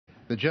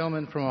The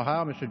gentleman from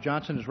Ohio, Mr.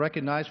 Johnson, is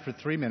recognized for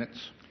 3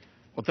 minutes.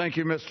 Well, thank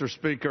you, Mr.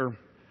 Speaker.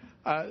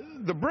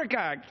 The BRIC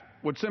Act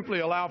would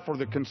simply allow for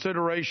the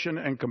consideration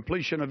and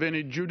completion of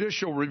any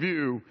judicial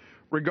review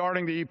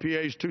regarding the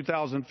EPA's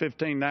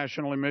 2015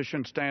 national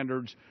emission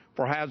standards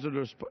for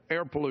hazardous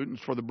air pollutants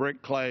for the brick,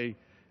 clay,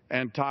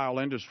 and tile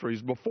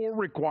industries before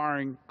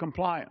requiring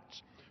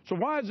compliance. So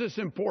why is this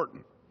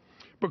important?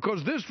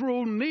 Because this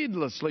rule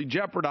needlessly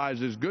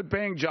jeopardizes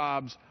good-paying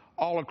jobs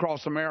all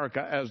across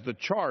America, as the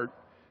chart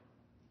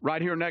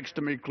right here next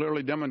to me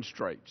clearly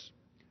demonstrates.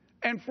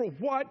 And for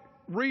what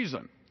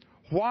reason?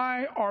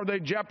 Why are they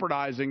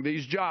jeopardizing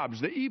these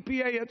jobs? The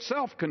EPA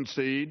itself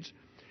concedes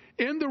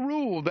in the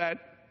rule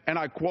that, and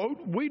I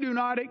quote, "We do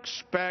not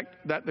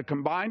expect that the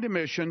combined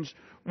emissions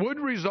would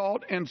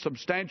result in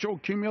substantial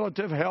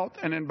cumulative health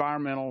and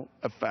environmental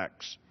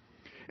effects.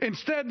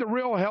 Instead, the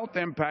real health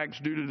impacts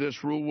due to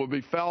this rule will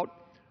be felt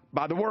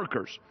by the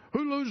workers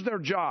who lose their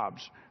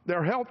jobs,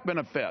 their health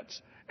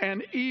benefits,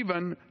 and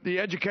even the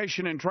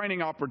education and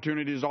training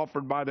opportunities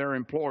offered by their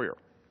employer."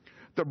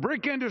 The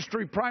brick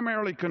industry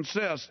primarily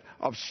consists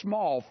of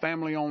small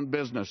family-owned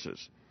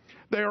businesses.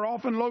 They are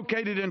often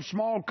located in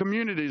small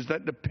communities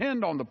that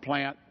depend on the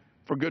plant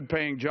for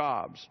good-paying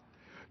jobs.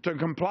 To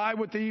comply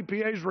with the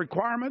EPA's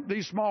requirement,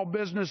 these small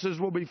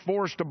businesses will be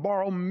forced to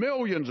borrow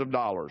millions of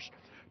dollars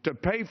to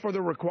pay for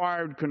the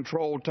required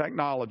control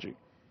technology.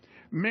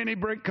 Many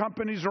brick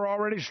companies are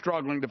already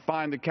struggling to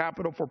find the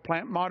capital for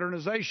plant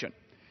modernization.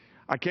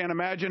 I can't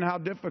imagine how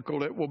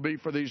difficult it will be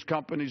for these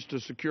companies to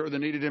secure the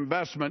needed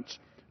investments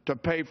to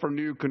pay for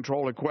new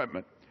control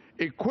equipment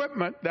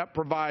that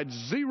provides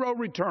zero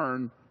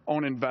return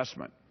on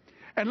investment.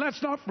 And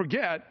let's not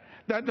forget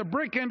that the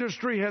brick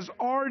industry has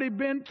already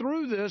been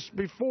through this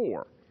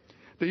before.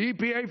 The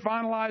EPA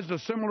finalized a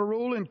similar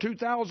rule in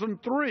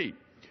 2003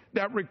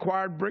 that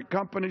required brick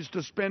companies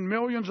to spend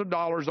millions of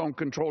dollars on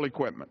control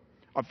equipment.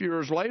 A few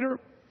years later,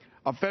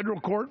 a federal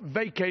court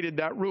vacated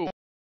that rule.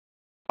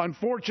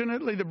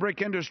 Unfortunately, the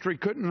brick industry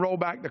couldn't roll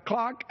back the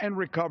clock and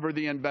recover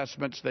the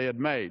investments they had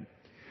made.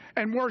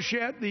 And worse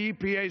yet, the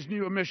EPA's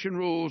new emission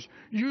rules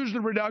use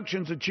the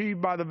reductions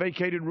achieved by the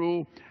vacated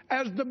rule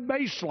as the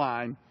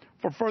baseline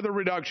for further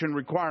reduction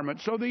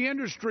requirements. So the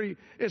industry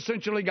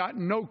essentially got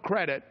no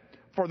credit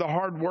for the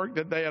hard work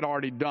that they had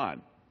already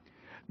done.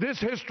 This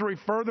history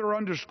further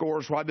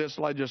underscores why this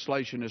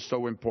legislation is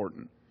so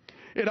important.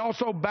 It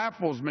also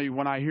baffles me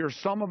when I hear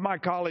some of my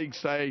colleagues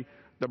say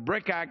the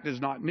BRIC Act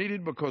is not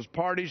needed because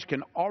parties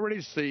can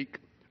already seek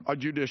a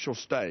judicial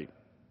stay.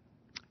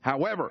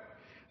 However,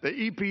 the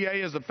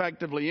EPA has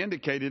effectively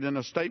indicated in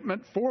a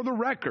statement for the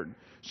record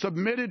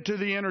submitted to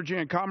the Energy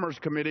and Commerce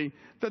Committee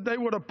that they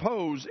would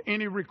oppose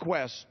any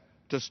request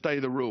to stay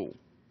the rule.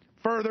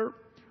 Further,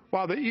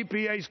 while the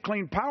EPA's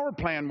Clean Power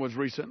Plan was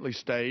recently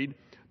stayed,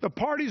 the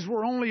parties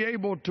were only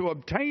able to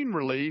obtain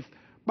relief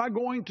by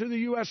going to the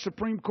U.S.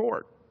 Supreme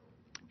Court.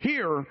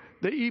 Here,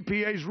 the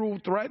EPA's rule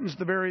threatens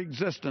the very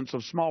existence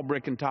of small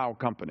brick and tile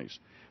companies.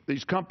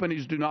 These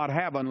companies do not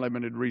have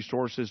unlimited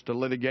resources to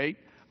litigate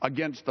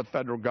against the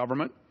federal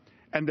government,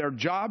 and their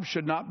jobs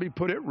should not be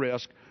put at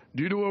risk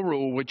due to a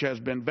rule which has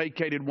been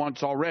vacated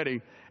once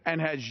already and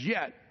has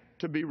yet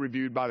to be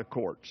reviewed by the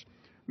courts.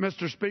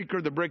 Mr.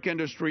 Speaker, the brick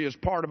industry is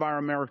part of our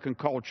American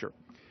culture.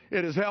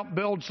 It has helped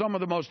build some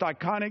of the most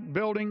iconic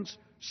buildings,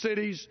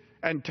 cities,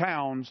 and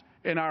towns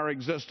in our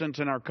existence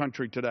in our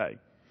country today.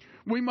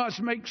 We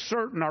must make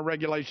certain our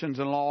regulations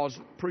and laws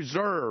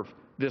preserve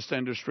this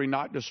industry,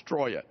 not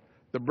destroy it.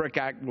 The BRIC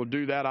Act will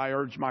do that. I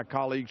urge my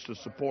colleagues to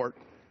support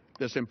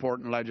this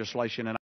important legislation.